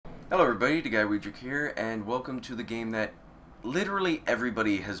Hello everybody, the guy Weedrick here, and welcome to the game that literally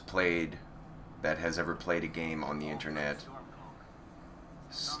everybody has played that has ever played a game on the internet,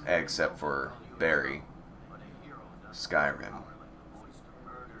 except for Barry. Skyrim.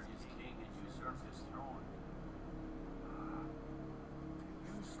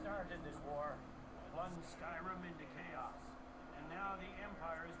 You started this war, plunged Skyrim into chaos, and now the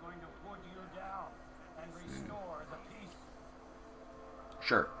Empire is going to put you down and restore the peace.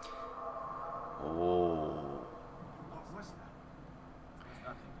 Sure. Oh. What was that? There's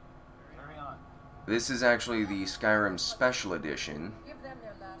nothing. Carry on. This is actually the Skyrim Special Edition,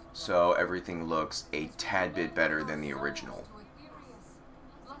 so everything looks a tad bit better than the original.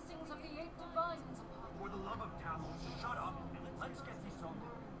 For the love of Tamil, shut up and let's get this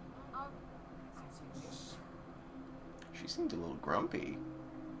over. She seemed a little grumpy.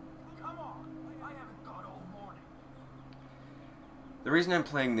 Come on, I haven't got all morning. The reason I'm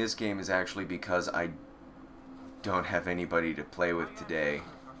playing this game is actually because I don't have anybody to play with today.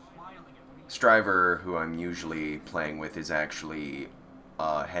 Striver, who I'm usually playing with, is actually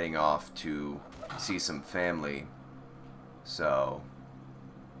heading off to see some family. So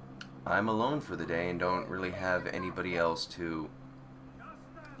I'm alone for the day and don't really have anybody else to...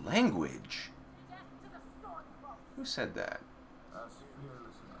 Language? Who said that? As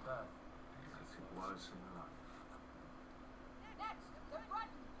fearless in death as he was in life.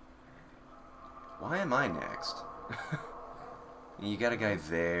 Why am I next? You got a guy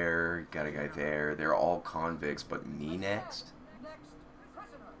there, got a guy there. They're all convicts, but me next? To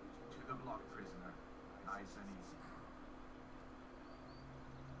the block, prisoner. Nice and easy.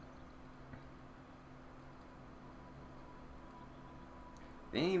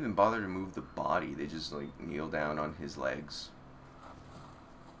 They didn't even bother to move the body. They just like kneel down on his legs.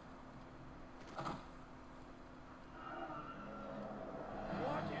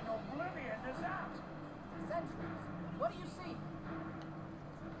 What in oblivion is that? Sentries. What do you see?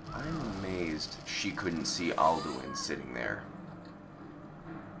 I'm amazed she couldn't see Alduin sitting there.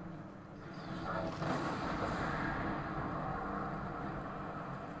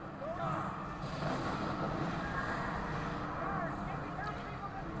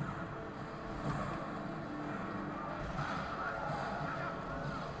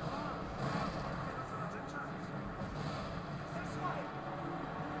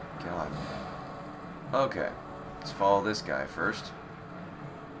 God. Okay, let's follow this guy first.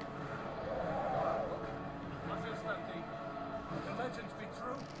 What is that thing? The legends be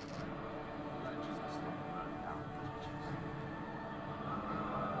true? Legends run down now!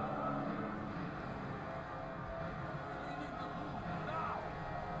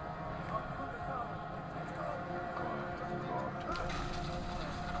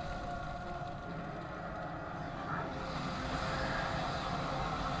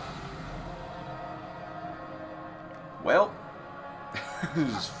 Well,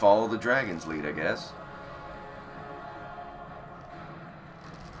 just follow the dragon's lead, I guess.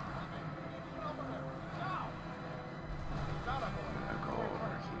 I'm gonna go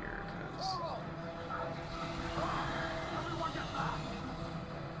over here, because... Everyone get back!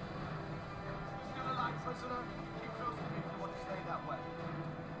 Still alive, prisoner? Keep close to me if you want to stay that way.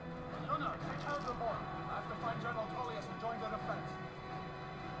 Luna, take care of the boy. I have to find General Tullius and join the defense.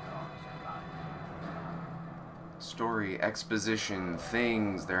 Story, exposition,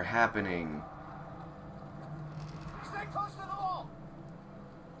 things, they're happening. Stay close to the wall!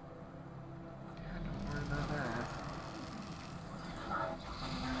 Yeah, don't worry about that.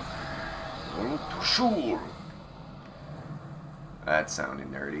 Oh, sure. That sounded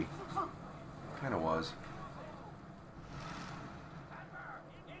nerdy. Kinda was.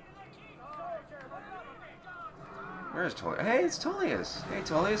 Where's Tullius? Hey, it's Tullius! Hey,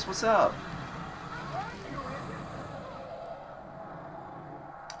 Tullius, what's up?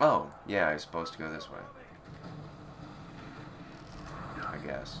 Oh, yeah, I'm supposed to go this way. I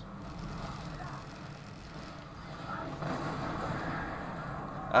guess.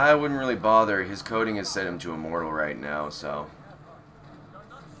 I wouldn't really bother. His coding has set him to immortal right now, so...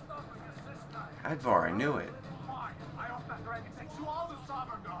 Advar, I knew it. I hope that dragon takes you all to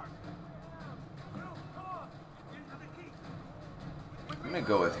Sovngarde. I'm gonna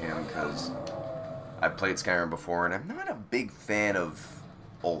go with him, because I've played Skyrim before, and I'm not a big fan of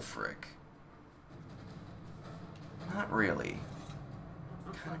Ulfric. Not really.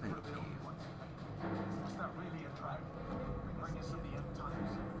 Kind of an Was that really a dragon? Bring us in the end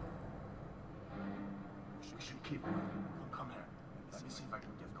times. We should keep moving. Come here. Let me see if I can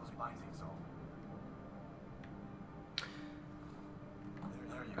get those bindings off.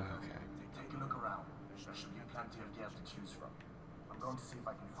 There you go. Okay. Take a look around. There should be plenty of gear to choose from. From going to see if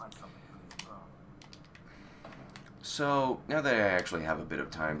I can find something for these bro. So, now that I actually have a bit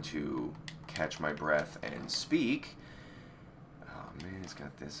of time to catch my breath and speak... Oh man, it's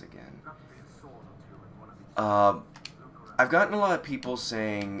got this again. I've gotten a lot of people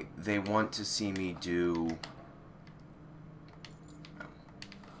saying they want to see me do...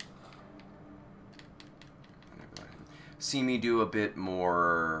 See me do a bit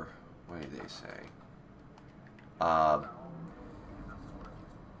more... What do they say?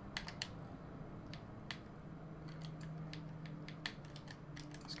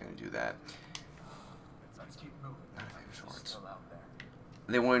 It's gonna do that.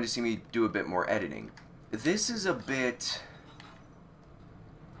 They wanted to see me do a bit more editing. This is a bit...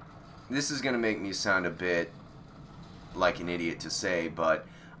 This is gonna make me sound a bit like an idiot to say, but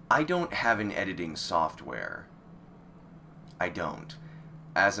I don't have an editing software. I don't.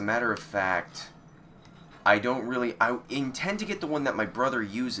 As a matter of fact, I don't really... I intend to get the one that my brother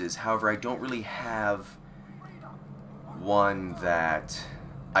uses, however, I don't really have one that...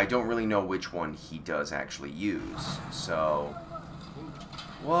 I don't really know which one he does actually use, so...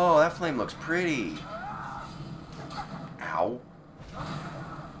 Whoa, that flame looks pretty! Ow.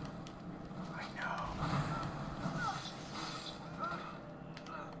 I know.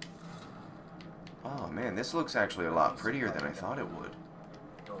 Oh man, this looks actually a lot prettier than I thought it would.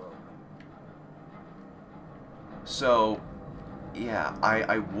 So, yeah,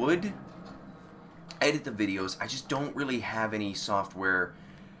 I would edit the videos. I just don't really have any software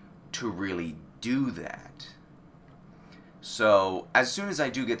to really do that. So, as soon as I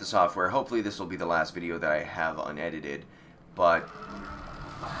do get the software, hopefully this will be the last video that I have unedited. But,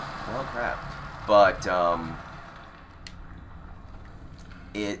 well, crap. But,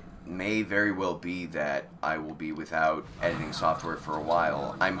 it may very well be that I will be without editing software for a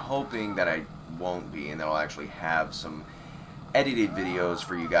while. I'm hoping that I won't be, and that I'll actually have some edited videos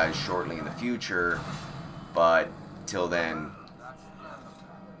for you guys shortly in the future. But, till then,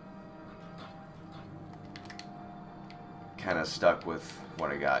 kind of stuck with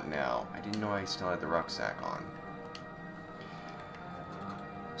what I got now. I didn't know I still had the rucksack on.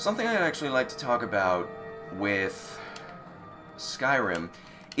 Something I'd actually like to talk about with Skyrim,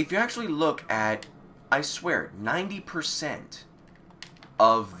 if you actually look at, I swear, 90%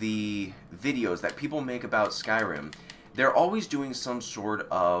 of the videos that people make about Skyrim, they're always doing some sort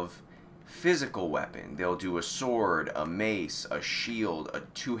of physical weapon. They'll do a sword, a mace, a shield, a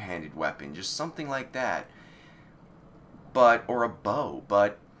two-handed weapon, just something like that. But, or a bow,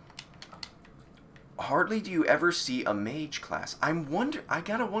 but hardly do you ever see a mage class. I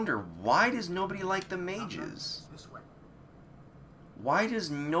gotta wonder, why does nobody like the mages? Why does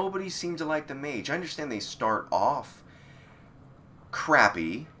nobody seem to like the mage? I understand they start off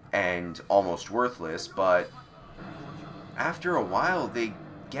crappy and almost worthless, but after a while they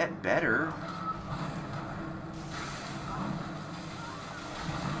get better.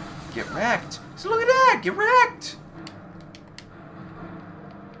 Get wrecked! So look at that! Get wrecked!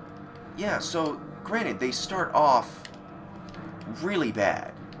 Yeah, so, granted, they start off really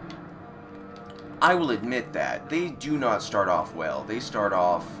bad. I will admit that. They do not start off well. They start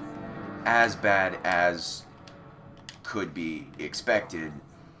off as bad as could be expected.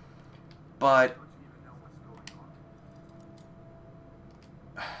 But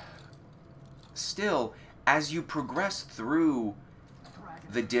still, as you progress through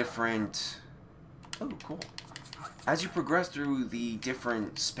the different... Oh, cool. As you progress through the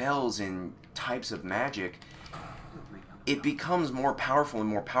different spells and types of magic, it becomes more powerful and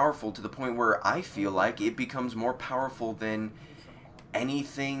more powerful to the point where I feel like it becomes more powerful than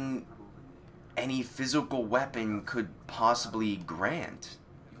anything any physical weapon could possibly grant.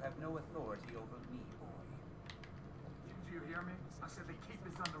 You have no authority over me, boy. Did you hear me? I said the keep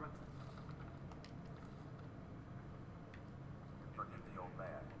is under attack. Forgive the old man.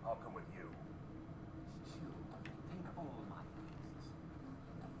 I'll come with you. Take all my things.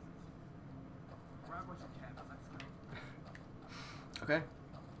 Grab what you can. Let's go. Okay.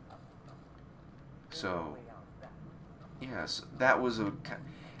 So, yes, that was a...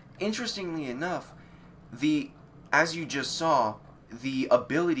 Interestingly enough, as you just saw, the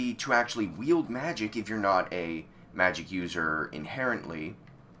ability to actually wield magic, if you're not a magic user inherently,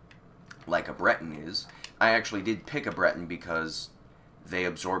 like a Breton is, I actually did pick a Breton because they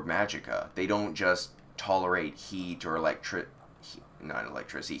absorb magicka. They don't just tolerate heat or not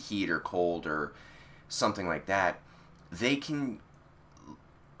electricity, heat or cold or something like that. They can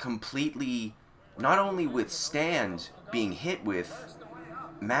completely not only withstand being hit with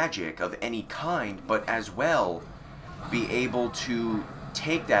magic of any kind, but as well be able to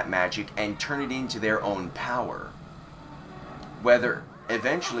take that magic and turn it into their own power. Whether,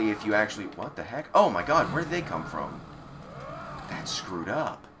 eventually, if you actually... What the heck? Oh my god, where did they come from? That's screwed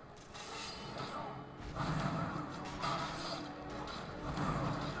up.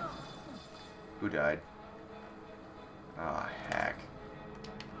 Who died? Oh, heck.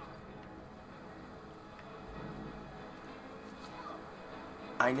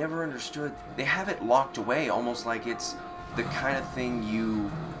 I never understood. They have it locked away almost like it's the kind of thing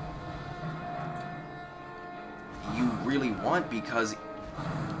you really want, because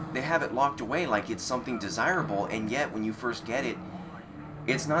they have it locked away like it's something desirable, and yet when you first get it,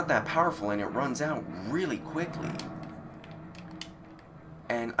 it's not that powerful and it runs out really quickly.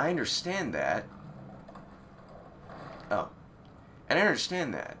 And I understand that. Oh. And I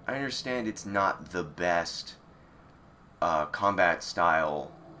understand that. I understand it's not the best combat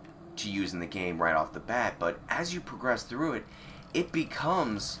style to use in the game right off the bat, but as you progress through it, it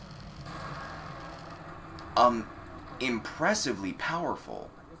becomes impressively powerful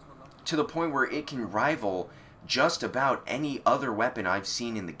to the point where it can rival just about any other weapon I've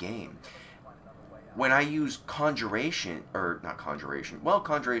seen in the game. When I use conjuration, or not conjuration, well,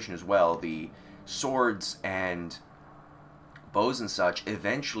 conjuration as well, the swords and bows and such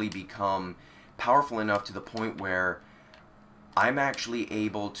eventually become powerful enough to the point where I'm actually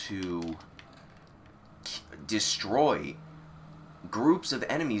able to destroy groups of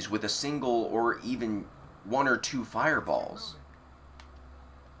enemies with a single or even one or two fireballs.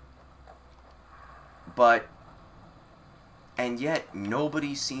 But, and yet,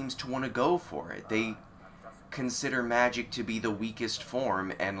 nobody seems to want to go for it. They consider magic to be the weakest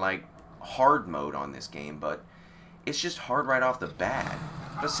form and, like, hard mode on this game, but it's just hard right off the bat.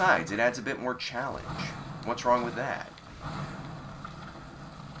 Besides, it adds a bit more challenge. What's wrong with that?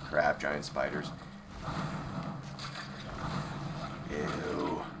 Crap, giant spiders.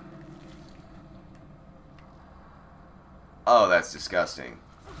 Ew. Oh, that's disgusting.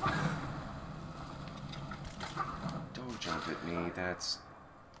 Don't jump at me, that's...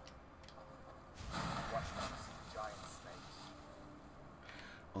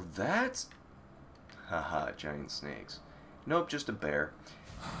 Well, that's... Haha, giant snakes. Nope, just a bear.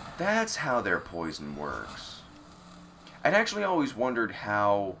 That's how their poison works. I'd actually always wondered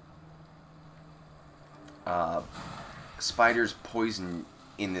how spiders' poison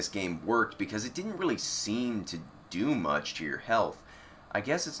in this game worked, because it didn't really seem to do much to your health. I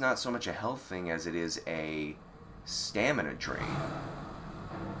guess it's not so much a health thing as it is a stamina drain.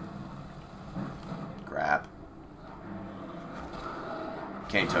 Grab.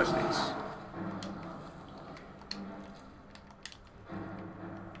 Can't touch these.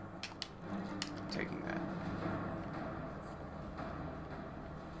 Taking that.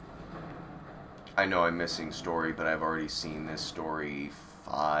 I know I'm missing story, but I've already seen this story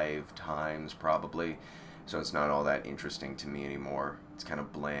 5 times probably, so it's not all that interesting to me anymore. It's kind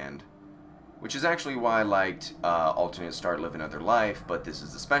of bland. Which is actually why I liked Alternate Start Live Another Life, but this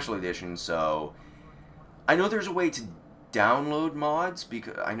is the special edition, so I know there's a way to download mods,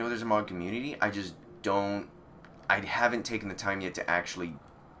 because I know there's a mod community. I just don't... I haven't taken the time yet to actually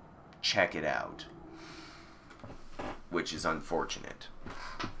check it out, which is unfortunate.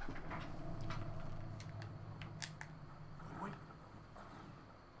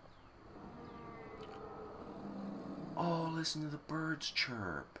 Oh, listen to the birds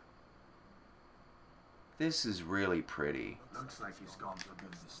chirp. This is really pretty. Looks like he's gone for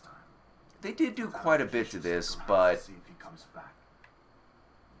good this time. They did do quite a bit to this, but... See if he comes back.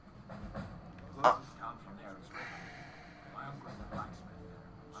 Closest town from there is River. My uncle's a blacksmith.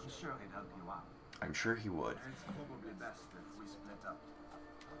 I'm sure he'd help you out. I'm sure he would. It's probably best if we split up.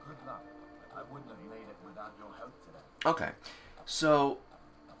 Good luck. I wouldn't have made it without your help today. Okay, so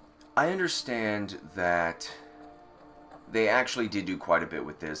I understand that they actually did do quite a bit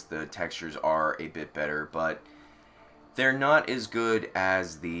with this. The textures are a bit better, but they're not as good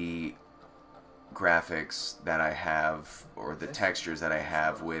as the graphics that I have, or the textures that I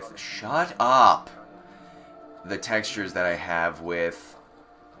have with... Shut up! The textures that I have with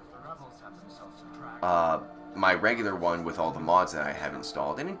my regular one with all the mods that I have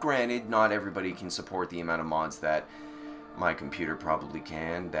installed. And granted, not everybody can support the amount of mods that my computer probably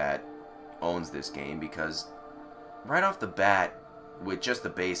can that owns this game, because right off the bat, with just the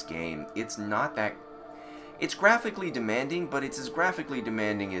base game, it's not that... It's graphically demanding, but it's as graphically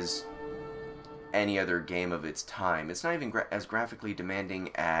demanding as any other game of its time. It's not even as graphically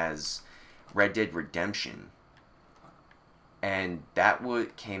demanding as Red Dead Redemption. And that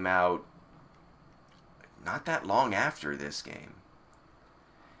came out not that long after this game.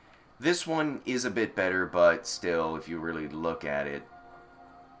 This one is a bit better, but still, if you really look at it,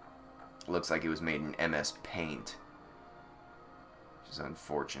 looks like it was made in MS Paint. which is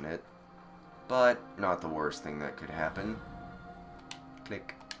unfortunate, but not the worst thing that could happen.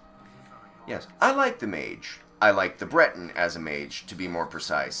 Click. Yes, I like the mage. I like the Breton as a mage, to be more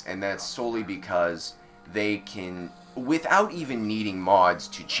precise, and that's solely because they can, without even needing mods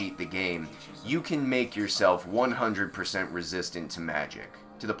to cheat the game, you can make yourself 100% resistant to magic,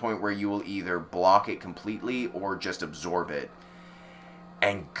 to the point where you will either block it completely or just absorb it.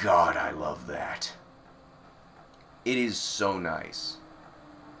 And God, I love that. It is so nice.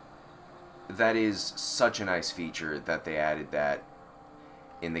 That is such a nice feature that they added that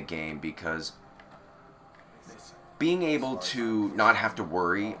in the game, because being able to not have to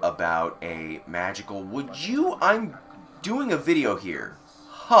worry about a magical... Would you... I'm doing a video here.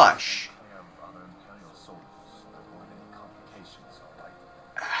 Hush.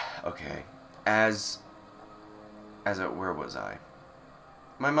 Okay. Where was I?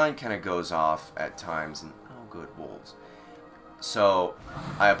 My mind kind of goes off at times, and... Oh, good, wolves. So,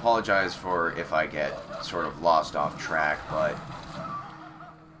 I apologize for if I get sort of lost off track, but...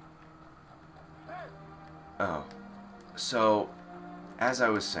 Oh. So, as I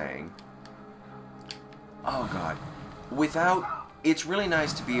was saying... Oh, God. It's really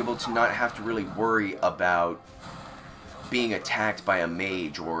nice to be able to not have to really worry about being attacked by a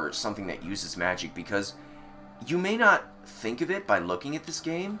mage or something that uses magic, because you may not think of it by looking at this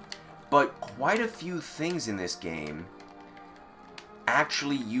game, but quite a few things in this game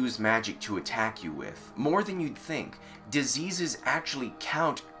actually use magic to attack you with. More than you'd think. Diseases actually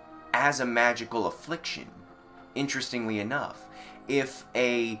count as a magical affliction, interestingly enough. If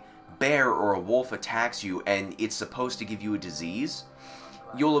a bear or a wolf attacks you and it's supposed to give you a disease,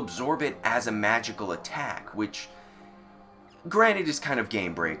 you'll absorb it as a magical attack, which, granted, is kind of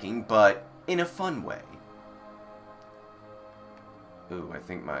game-breaking, but in a fun way. Ooh, I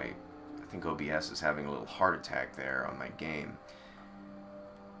think OBS is having a little heart attack there on my game.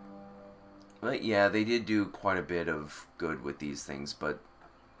 But yeah, they did do quite a bit of good with these things, but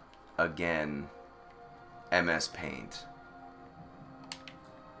again, MS Paint.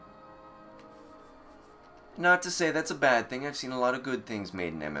 Not to say that's a bad thing. I've seen a lot of good things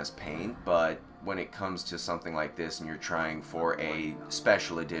made in MS Paint, but when it comes to something like this and you're trying for a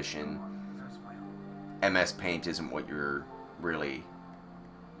special edition, MS Paint isn't what you're really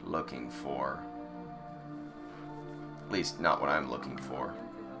looking for. At least, not what I'm looking for.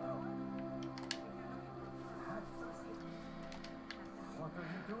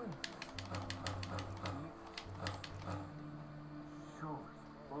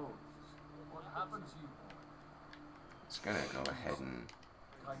 Just gonna go ahead and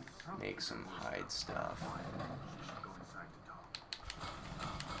make some hide stuff.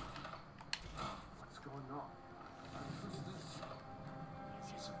 What's going on?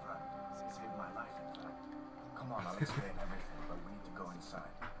 He's a friend. He saved my life, in fact. Come on, I'll explain everything, but we need to go inside.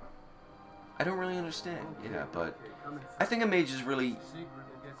 I don't really understand, yeah, but I think a mage is really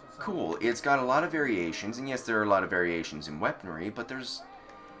cool. It's got a lot of variations, and yes, there are a lot of variations in weaponry, but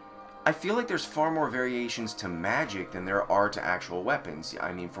I feel like there's far more variations to magic than there are to actual weapons.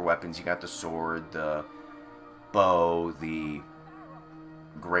 I mean, for weapons, you got the sword, the bow, the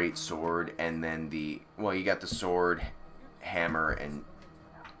great sword, and then well, you got the sword, hammer, and...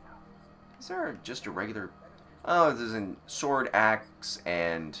 Is there just a regular... Oh, there's a sword, axe,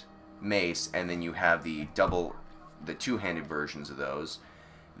 and mace, and then you have the two-handed versions of those.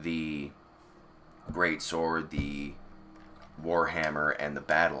 The great sword, the warhammer, and the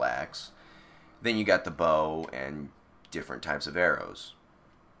battle axe. Then you got the bow and different types of arrows.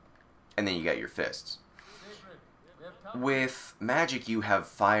 And then you got your fists. With magic, you have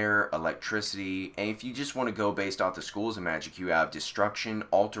fire, electricity, and if you just want to go based off the schools of magic, you have destruction,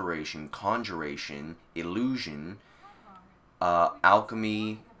 alteration, conjuration, illusion,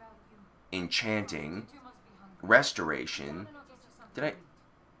 alchemy, enchanting, restoration. I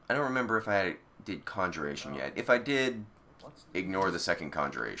don't remember if I did conjuration yet. If I did, ignore the second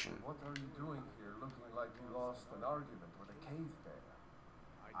conjuration. What are you doing here, looking like you lost an argument with a cave bear?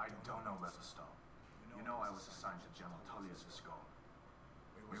 I don't know, Stone. You know I was assigned to General Tullius' skull.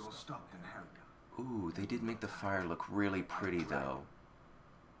 We will stop in Helga. Ooh, they did make the fire look really pretty, though.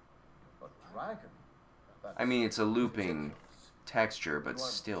 A dragon? I mean, it's a looping texture, but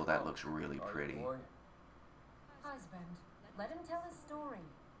still, that looks really pretty. Husband, let him tell his story.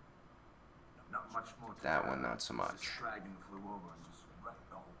 Not much more to That tell. one, not so much. This dragon flew over and just wrecked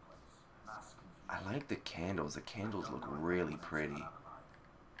the whole place. Mass confusion. I like the candles. The candles look really pretty.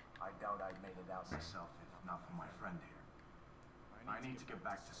 I doubt I'd made it out myself if not for my friend here. I need to get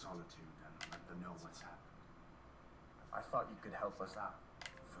back to Solitude and let them know what's happened. I thought you could help us out.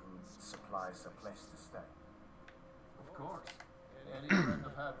 Food, supplies, a place to stay. Of course. Any friend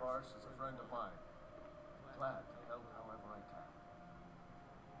of Hadvar's is a friend of mine. Glad to help however I can.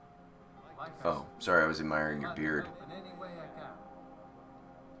 Like I Oh, said, sorry, I was admiring your glad to beard. help in any way I can.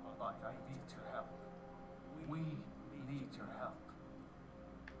 But I need your help. We need your help.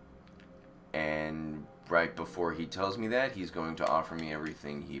 And right before he tells me that, he's going to offer me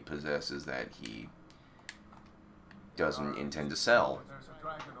everything he possesses that he doesn't intend to sell There's a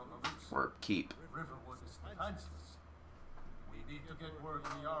dragon on the loose. or keep. Riverwood is defenseless. We need to get word to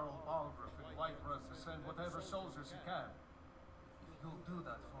the Jarl Balgruuf in Whiterun to send whatever soldiers he can. If you'll do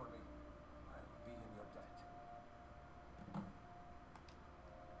that for me, I'll be in your debt.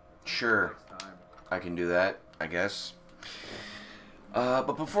 Sure, I can do that, I guess.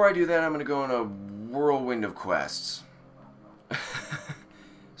 But before I do that, I'm going to go on a whirlwind of quests.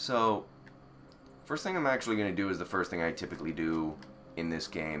 So, first thing I'm actually going to do is the first thing I typically do in this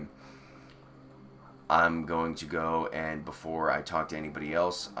game. I'm going to go, and before I talk to anybody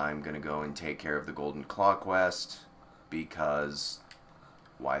else, I'm going to go and take care of the Golden Claw quest, because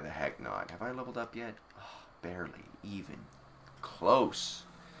why the heck not? Have I leveled up yet? Oh, barely, even. Close.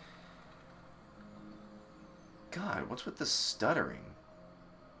 God, what's with the stuttering?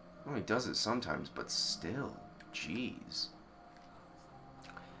 Well, he does it sometimes, but still. Jeez.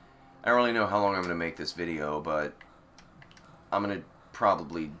 I don't really know how long I'm going to make this video, but I'm going to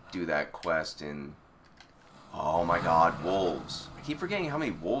probably do that quest in... Oh my god, wolves. I keep forgetting how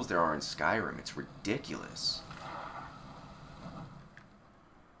many wolves there are in Skyrim. It's ridiculous.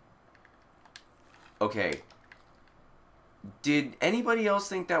 Okay. Did anybody else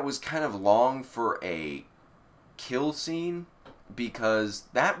think that was kind of long for a kill scene? Because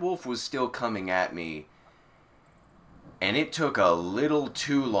that wolf was still coming at me, and it took a little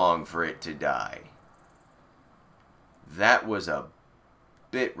too long for it to die. That was a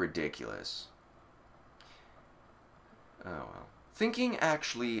bit ridiculous. Oh well. Thinking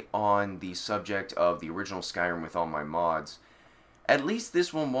actually on the subject of the original Skyrim with all my mods, at least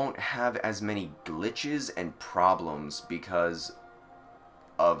this one won't have as many glitches and problems because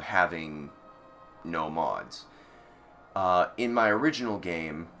of having no mods. In my original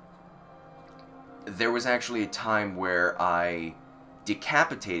game, there was actually a time where I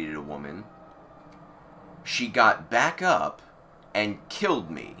decapitated a woman. She got back up and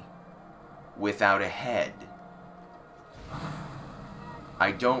killed me without a head.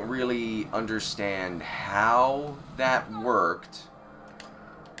 I don't really understand how that worked,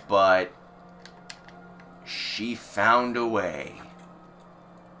 but she found a way.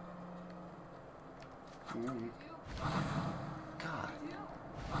 God.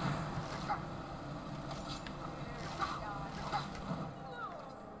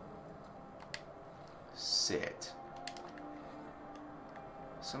 Sit.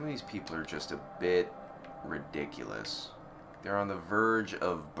 Some of these people are just a bit ridiculous. They're on the verge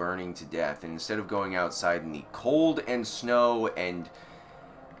of burning to death, and instead of going outside in the cold and snow and,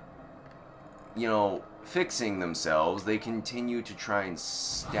 you know, fixing themselves, they continue to try and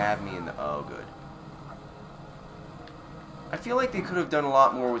stab me in the... Oh, good. I feel like they could have done a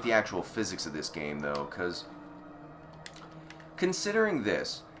lot more with the actual physics of this game, though, because considering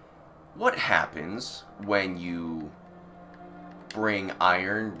this, what happens when you bring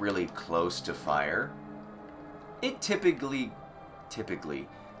iron really close to fire? It typically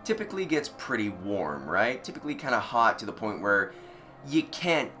gets pretty warm, right? Typically kind of hot to the point where you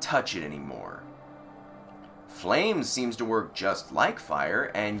can't touch it anymore. Flames seems to work just like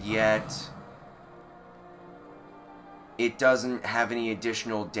fire, and yet it doesn't have any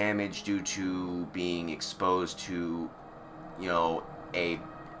additional damage due to being exposed to, you know, a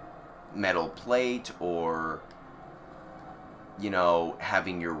metal plate or, you know,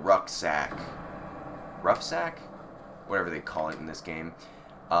 having your rucksack, whatever they call it in this game,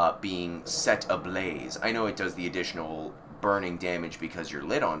 being set ablaze. I know it does the additional burning damage because you're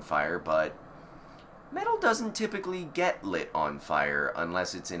lit on fire, but metal doesn't typically get lit on fire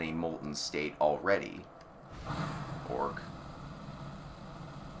unless it's in a molten state already. Orc.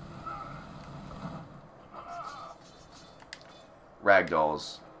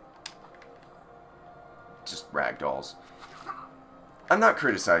 Ragdolls. Just ragdolls. I'm not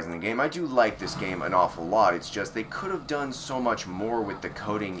criticizing the game. I do like this game an awful lot. It's just they could have done so much more with the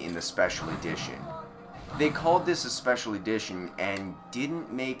coding in the special edition. They called this a special edition and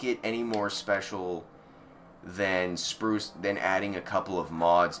didn't make it any more special than adding a couple of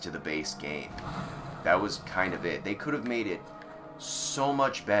mods to the base game. That was kind of it. They could have made it so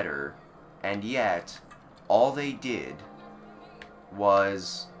much better, and yet all they did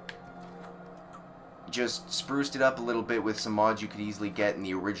was just spruced it up a little bit with some mods you could easily get in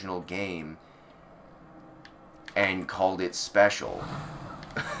the original game. and called it special.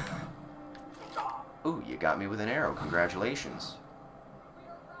 Ooh, you got me with an arrow. Congratulations.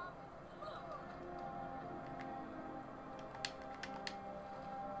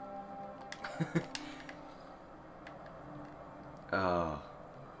 Oh.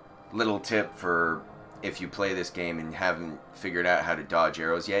 Little tip for if you play this game and haven't figured out how to dodge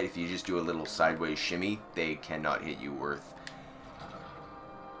arrows yet, if you just do a little sideways shimmy, they cannot hit you worth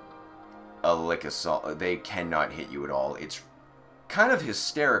a lick of salt. They cannot hit you at all. It's kind of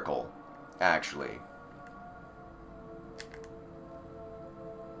hysterical, actually.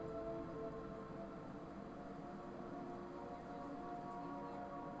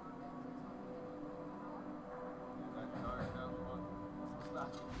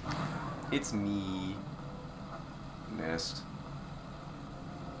 It's me. Missed.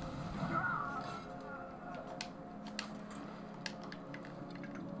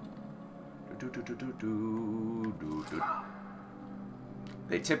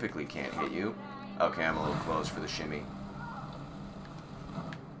 They typically can't hit you. Okay, I'm a little close for the shimmy.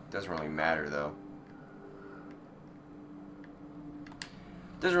 Doesn't really matter, though.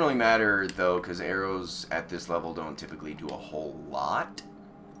 Doesn't really matter, though, because arrows at this level don't typically do a whole lot.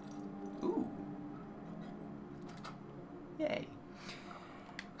 Ooh. Yay.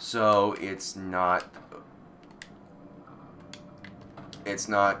 So, it's not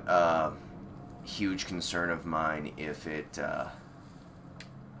a huge concern of mine if it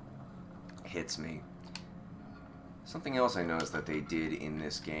hits me. Something else I noticed that they did in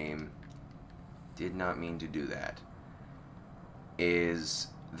this game, did not mean to do that, is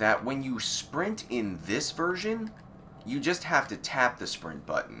that when you sprint in this version, you just have to tap the sprint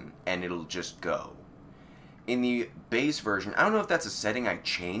button and it'll just go. In the base version, I don't know if that's a setting I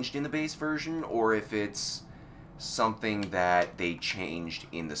changed in the base version or if it's something that they changed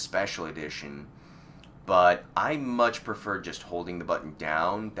in the special edition, but I much prefer just holding the button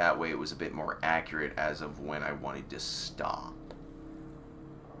down. That way it was a bit more accurate as of when I wanted to stop.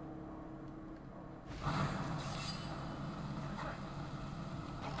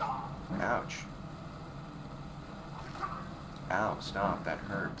 Ouch. Ow, stop, that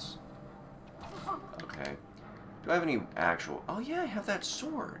hurts. Okay. Do I have any actual... Oh yeah, I have that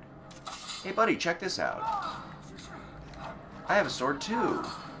sword. Hey buddy, check this out. I have a sword too.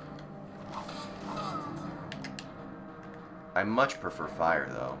 I much prefer fire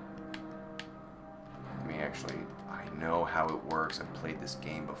though. I mean, actually, I know how it works. I've played this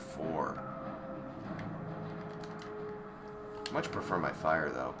game before. Much prefer my fire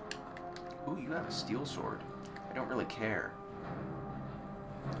though. Ooh, you have a steel sword. I don't really care.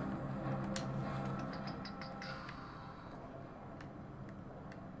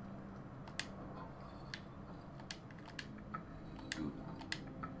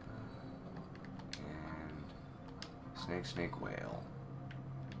 Snake, whale.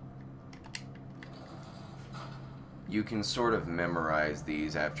 You can sort of memorize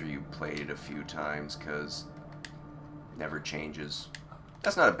these after you played it a few times, because it never changes.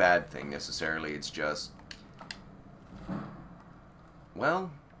 That's not a bad thing, necessarily. It's just,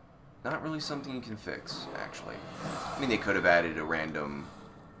 well, not really something you can fix, actually. I mean, they could have added a random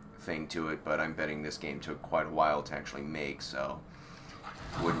thing to it, but I'm betting this game took quite a while to actually make, so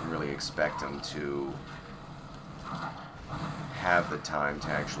wouldn't really expect them to have the time to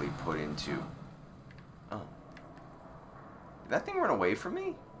actually put into... Oh. Did that thing run away from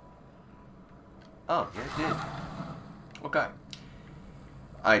me? Oh, yeah, it did. Okay.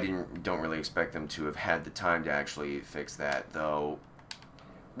 I don't really expect them to have had the time to actually fix that, though.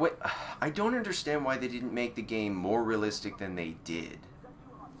 What I don't understand why they didn't make the game more realistic than they did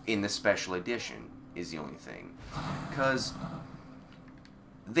in the special edition, is the only thing. Because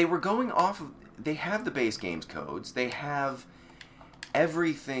they were going off of... They have the base game's codes. They have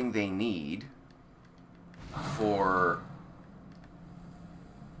everything they need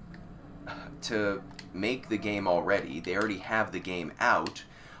to make the game already. They already have the game out.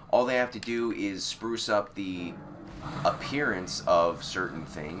 All they have to do is spruce up the appearance of certain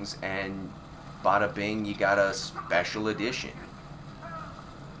things, and bada bing, you got a special edition.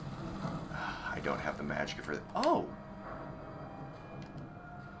 I don't have the magic for that. Oh!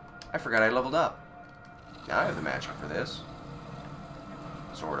 I forgot I leveled up. Now I have the magic for this.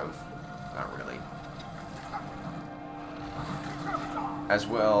 Sort of. Not really. As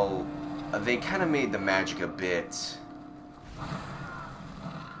well, they kind of made the magic a bit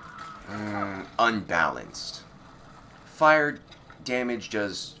unbalanced. Fire damage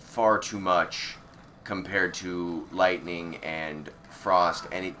does far too much compared to lightning and frost,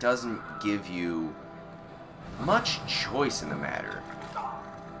 and it doesn't give you much choice in the matter.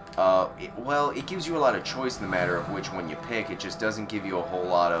 Well, it gives you a lot of choice in the matter of which one you pick. It just doesn't give you a whole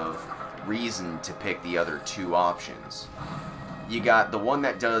lot of reason to pick the other two options. You got the one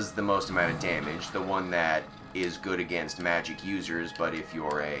that does the most amount of damage, the one that is good against magic users, but if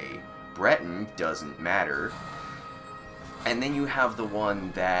you're a Breton, doesn't matter. And then you have the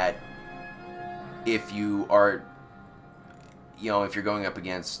one that, if you are, if you're going up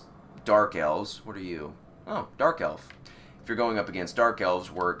against Dark Elves, what are you? Oh, Dark Elf. If you're going up against Dark Elves,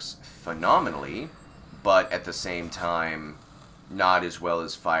 works phenomenally, but at the same time, not as well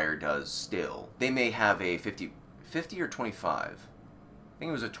as Fire does still. They may have a 50 or 25. I think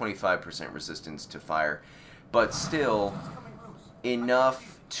it was a 25% resistance to Fire, but still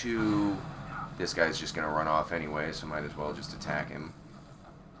enough to... This guy's just going to run off anyway, so might as well just attack him.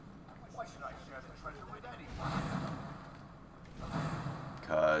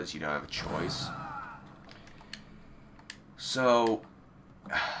 Because you don't have a choice. So,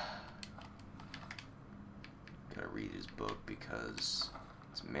 gotta read his book because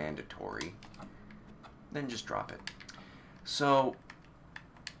it's mandatory. Then just drop it. So,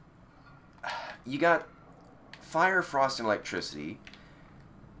 you got Fire, Frost, and Electricity.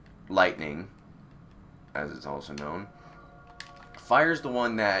 Lightning, as it's also known. Fire's the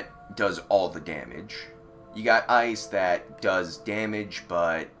one that does all the damage. You got Ice that does damage,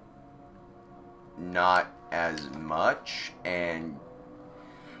 but not as much, and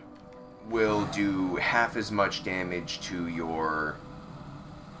will do half as much damage to your...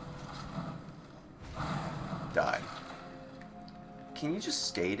 Die. Can you just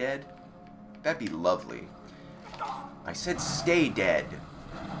stay dead? That'd be lovely. I said stay dead.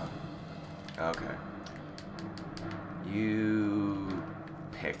 Okay. You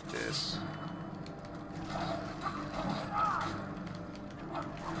pick this.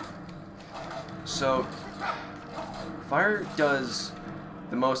 So, Fire does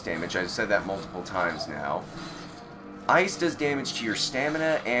the most damage. I've said that multiple times now. Ice does damage to your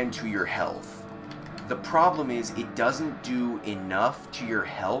stamina and to your health. The problem is it doesn't do enough to your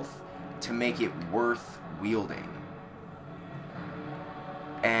health to make it worth wielding.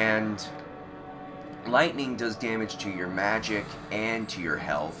 And Lightning does damage to your magic and to your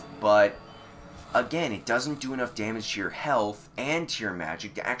health, but again, it doesn't do enough damage to your health and to your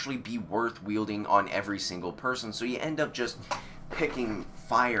magic to actually be worth wielding on every single person, so you end up just picking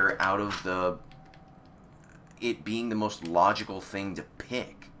Fire out of it being the most logical thing to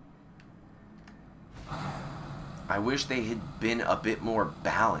pick. I wish they had been a bit more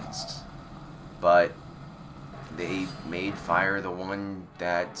balanced, but they made Fire the one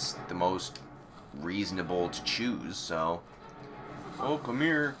that's the most reasonable to choose, so... Oh, come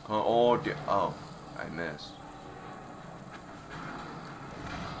here. Oh, I missed.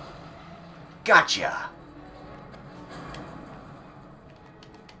 Gotcha!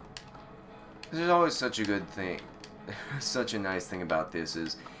 This is always such a good thing. Such a nice thing about this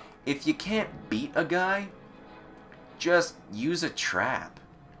is, if you can't beat a guy, just use a trap.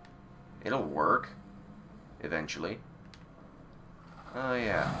 It'll work. Eventually. Oh,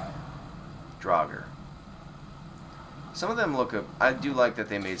 yeah. Draugr. Some of them look I do like that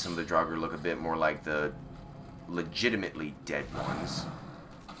they made some of the Draugr look a bit more like the legitimately dead ones.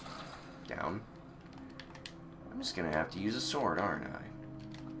 Down. I'm just gonna have to use a sword, aren't I?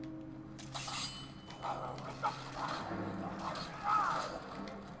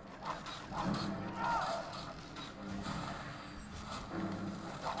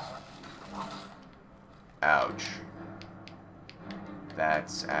 Ouch.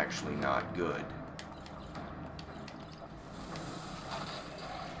 That's actually not good.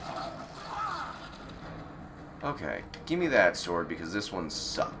 Okay, give me that sword because this one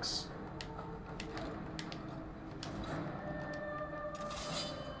sucks.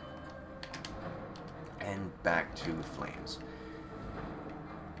 And back to the flames.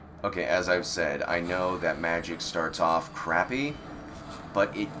 Okay, as I've said, I know that magic starts off crappy,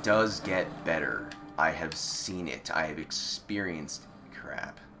 but it does get better. I have seen it. I have experienced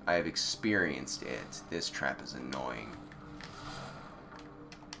crap. I have experienced it. This trap is annoying.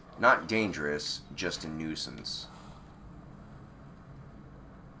 Not dangerous, just a nuisance.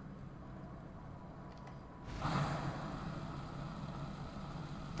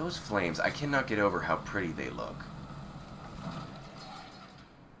 Those flames, I cannot get over how pretty they look.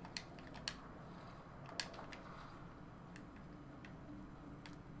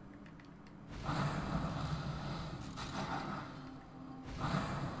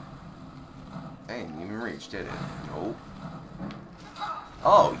 Hey, didn't even reach, did it? Nope.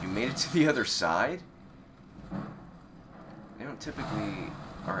 Oh, you made it to the other side? They don't typically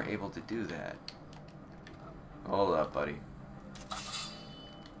are able to do that. Hold up, buddy.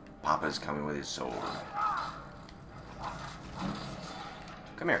 Papa's coming with his sword.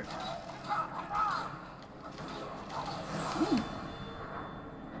 Come here.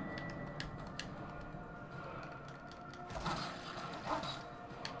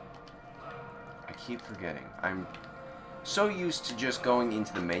 I keep forgetting. I'm so used to just going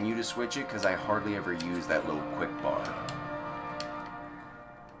into the menu to switch it because I hardly ever use that little quick bar.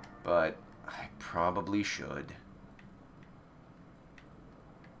 But I probably should.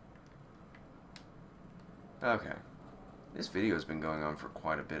 Okay. This video has been going on for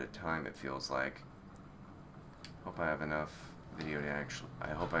quite a bit of time, it feels like. Hope I have enough video to actually... I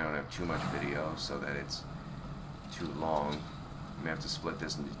hope I don't have too much video so that it's too long. I may have to split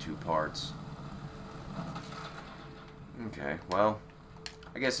this into 2 parts. Okay, well,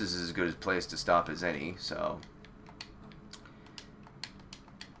 I guess this is as good a place to stop as any, so...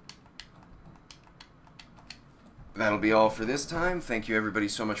 That'll be all for this time. Thank you everybody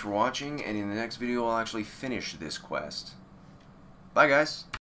so much for watching, and in the next video I'll actually finish this quest. Bye guys!